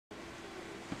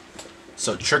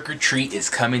So Trick or Treat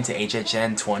is coming to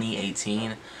HHN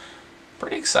 2018.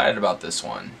 Pretty excited about this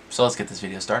one. So let's get this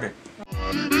video started.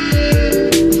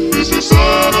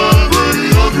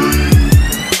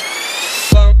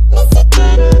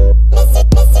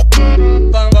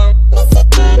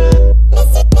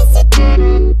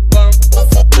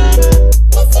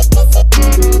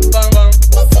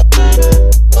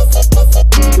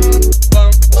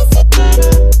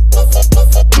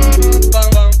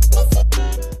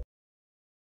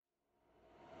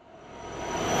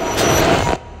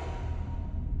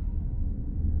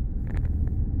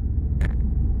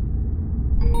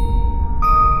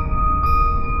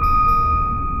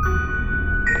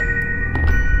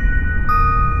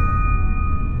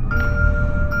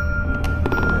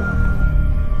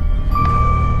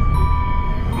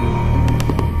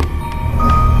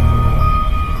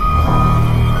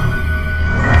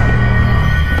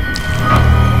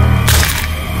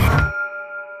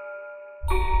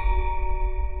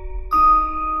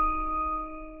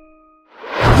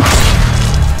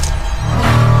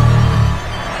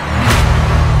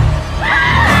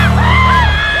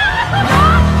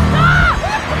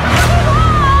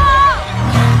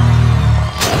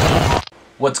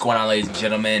 What's going on, ladies and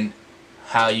gentlemen?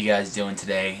 How you guys doing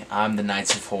today? I'm the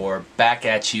Knights of Horror, back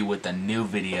at you with a new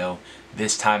video.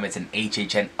 This time it's an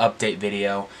HHN update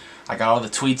video. I got all the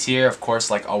tweets here. Of course,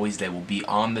 like always, they will be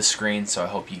on the screen, so I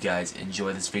hope you guys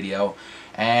enjoy this video.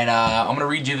 And I'm going to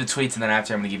read you the tweets, and then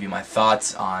after I'm going to give you my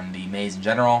thoughts on the maze in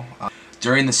general.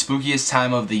 During the spookiest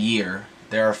time of the year,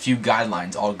 there are a few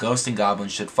guidelines all ghosts and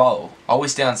goblins should follow.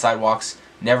 Always stay on sidewalks,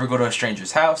 never go to a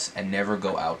stranger's house, and never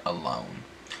go out alone.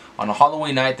 On a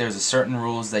Halloween night, there's a certain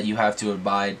rules that you have to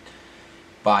abide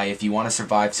by if you want to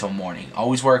survive till morning.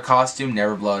 Always wear a costume,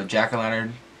 never blow out a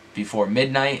jack-o'-lantern before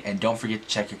midnight, and don't forget to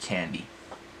check your candy.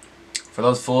 For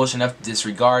those foolish enough to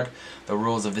disregard the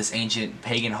rules of this ancient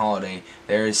pagan holiday,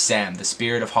 there is Sam, the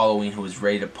spirit of Halloween, who is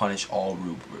ready to punish all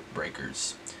rule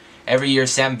breakers. Every year,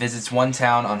 Sam visits one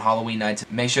town on Halloween night to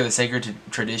make sure the sacred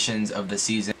traditions of the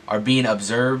season are being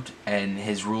observed and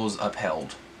his rules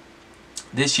upheld.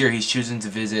 This year, he's choosing to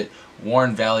visit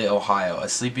Warren Valley, Ohio, a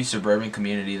sleepy suburban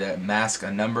community that masks a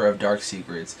number of dark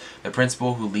secrets. The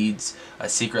principal who leads a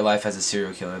secret life as a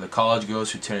serial killer, the college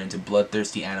girls who turn into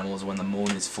bloodthirsty animals when the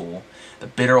moon is full, the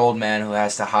bitter old man who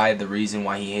has to hide the reason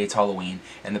why he hates Halloween,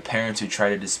 and the parents who try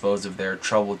to dispose of their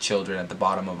troubled children at the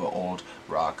bottom of an old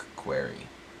rock quarry.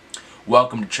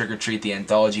 Welcome to Trick or Treat, the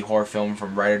anthology horror film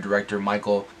from writer-director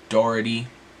Michael Dougherty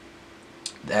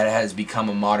that has become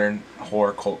a modern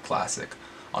horror cult classic.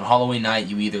 On Halloween night,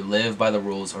 you either live by the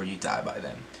rules or you die by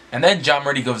them. And then John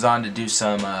Murdy goes on to do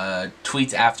some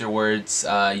tweets afterwards,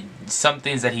 some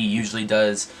things that he usually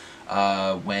does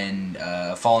when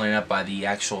following up by the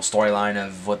actual storyline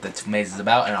of what the maze is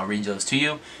about, and I'll read those to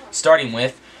you. Starting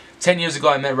with, 10 years ago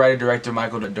I met writer-director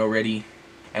Michael Dougherty,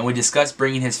 and we discussed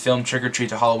bringing his film Trick or Treat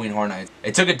to Halloween Horror Nights.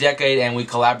 It took a decade and we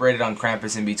collaborated on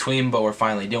Krampus in between, but we're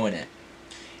finally doing it.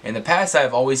 In the past, I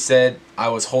have always said I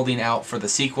was holding out for the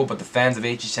sequel, but the fans of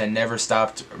HHN never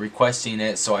stopped requesting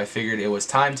it, so I figured it was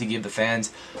time to give the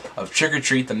fans of Trick or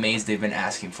Treat the maze they've been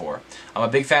asking for. I'm a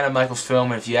big fan of Michael's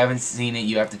film, and if you haven't seen it,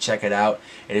 you have to check it out.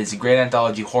 It is a great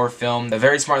anthology horror film that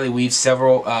very smartly weaves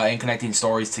several connecting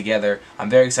stories together.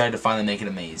 I'm very excited to finally make it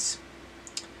a maze.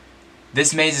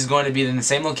 This maze is going to be in the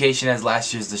same location as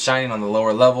last year's The Shining on the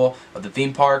lower level of the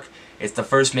theme park. It's the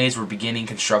first maze we're beginning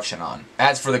construction on.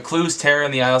 As for the clues, Terror in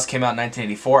the Aisles came out in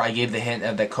 1984. I gave the hint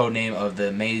of the code name of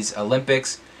the maze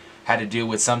Olympics. Had to do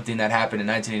with something that happened in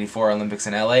 1984 Olympics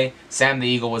in LA. Sam the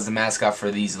Eagle was the mascot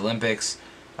for these Olympics.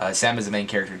 Sam is the main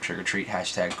character in Trick or Treat,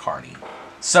 #Carney.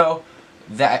 So,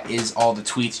 that is all the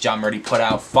tweets John Murdy put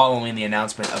out following the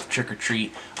announcement of Trick or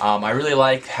Treat. I really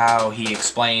like how he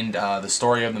explained the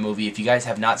story of the movie. If you guys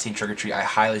have not seen Trick or Treat, I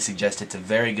highly suggest it. It's a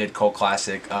very good cult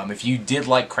classic. If you did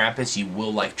like Krampus, you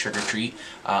will like Trick or Treat.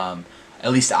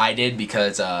 At least I did,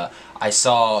 because I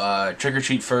saw Trick or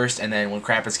Treat first, and then when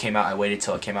Krampus came out, I waited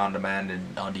till it came out on demand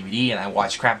and on DVD, and I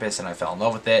watched Krampus, and I fell in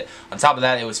love with it. On top of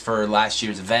that, it was for last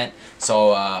year's event,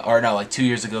 so or no, like 2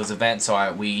 years ago's event.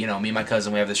 So me and my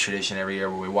cousin, we have this tradition every year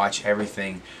where we watch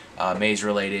everything maze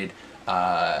related,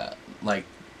 like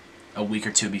a week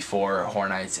or two before Horror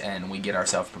Nights, and we get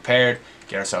ourselves prepared,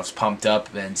 get ourselves pumped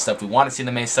up, and stuff we want to see in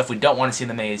the maze, stuff we don't want to see in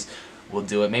the maze. We'll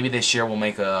do it. Maybe this year we'll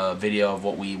make a video of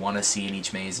what we want to see in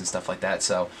each maze and stuff like that.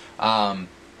 So,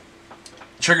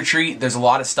 Trick or Treat, there's a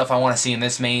lot of stuff I want to see in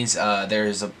this maze.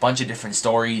 There's a bunch of different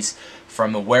stories,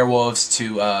 from the werewolves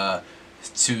to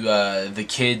the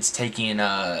kids taking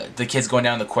the kids going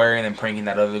down the quarry and then pranking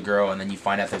that other girl, and then you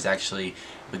find out there's actually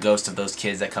the ghost of those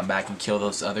kids that come back and kill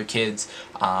those other kids.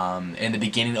 In the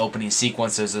beginning opening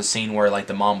sequence, there's a scene where like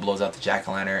the mom blows out the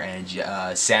jack-o'-lantern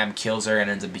and Sam kills her and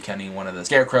ends up becoming one of the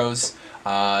scarecrows.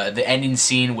 The ending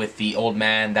scene with the old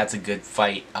man, that's a good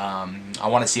fight. I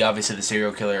want to see obviously the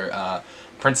serial killer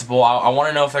principal. I want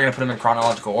to know if they're going to put them in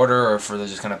chronological order or if they're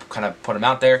just going to kind of put them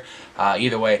out there.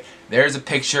 Either way, there's a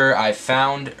picture I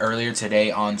found earlier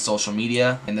today on social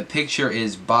media, and the picture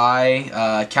is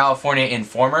by California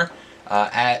Informer.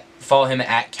 Follow him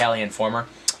at Cali Informer.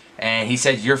 And he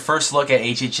said, your first look at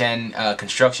HHN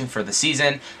construction for the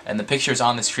season, and the picture is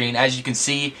on the screen. As you can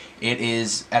see, it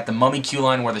is at the Mummy queue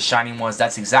line where the Shining was.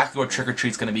 That's exactly where Trick or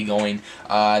Treat's going to be going.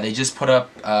 They just put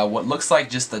up what looks like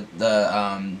just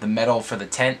the metal for the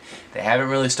tent. They haven't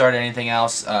really started anything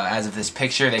else as of this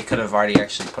picture. They could have already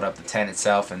actually put up the tent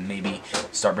itself and maybe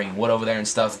start bringing wood over there and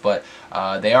stuff, but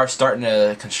they are starting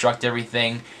to construct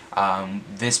everything.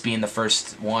 This being the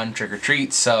first one, Trick or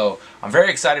Treat, so I'm very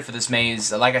excited for this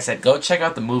maze. Like I said, go check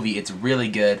out the movie. It's really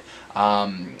good. I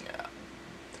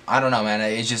don't know, man.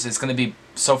 It's going to be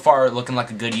so far looking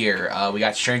like a good year. We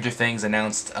got Stranger Things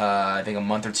announced I think a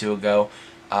month or two ago.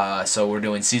 So we're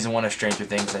doing season 1 of Stranger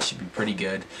Things. That should be pretty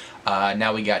good.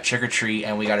 Now we got Trick or Treat,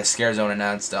 and we got a Scare Zone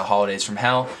announced, Holidays from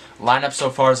Hell. Lineup so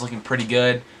far is looking pretty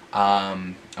good.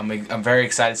 I'm very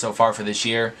excited so far for this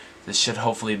year. This should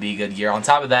hopefully be a good year. On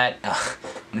top of that, I'm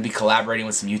going to be collaborating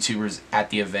with some YouTubers at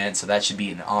the event, so that should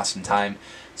be an awesome time.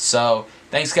 So,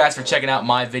 thanks guys for checking out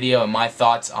my video and my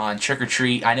thoughts on Trick or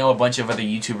Treat. I know a bunch of other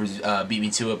YouTubers beat me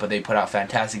to it, but they put out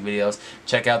fantastic videos.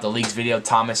 Check out the Leaks video.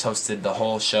 Thomas hosted the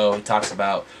whole show. He talks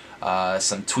about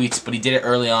some tweets, but he did it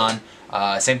early on.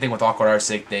 Same thing with Awkward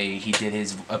Arsic. He did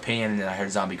his opinion, and then I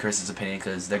heard Zombie Chris's opinion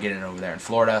because they're getting it over there in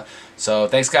Florida. So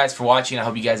thanks guys for watching. I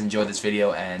hope you guys enjoyed this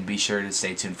video, and be sure to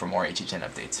stay tuned for more HHN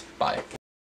updates. Bye.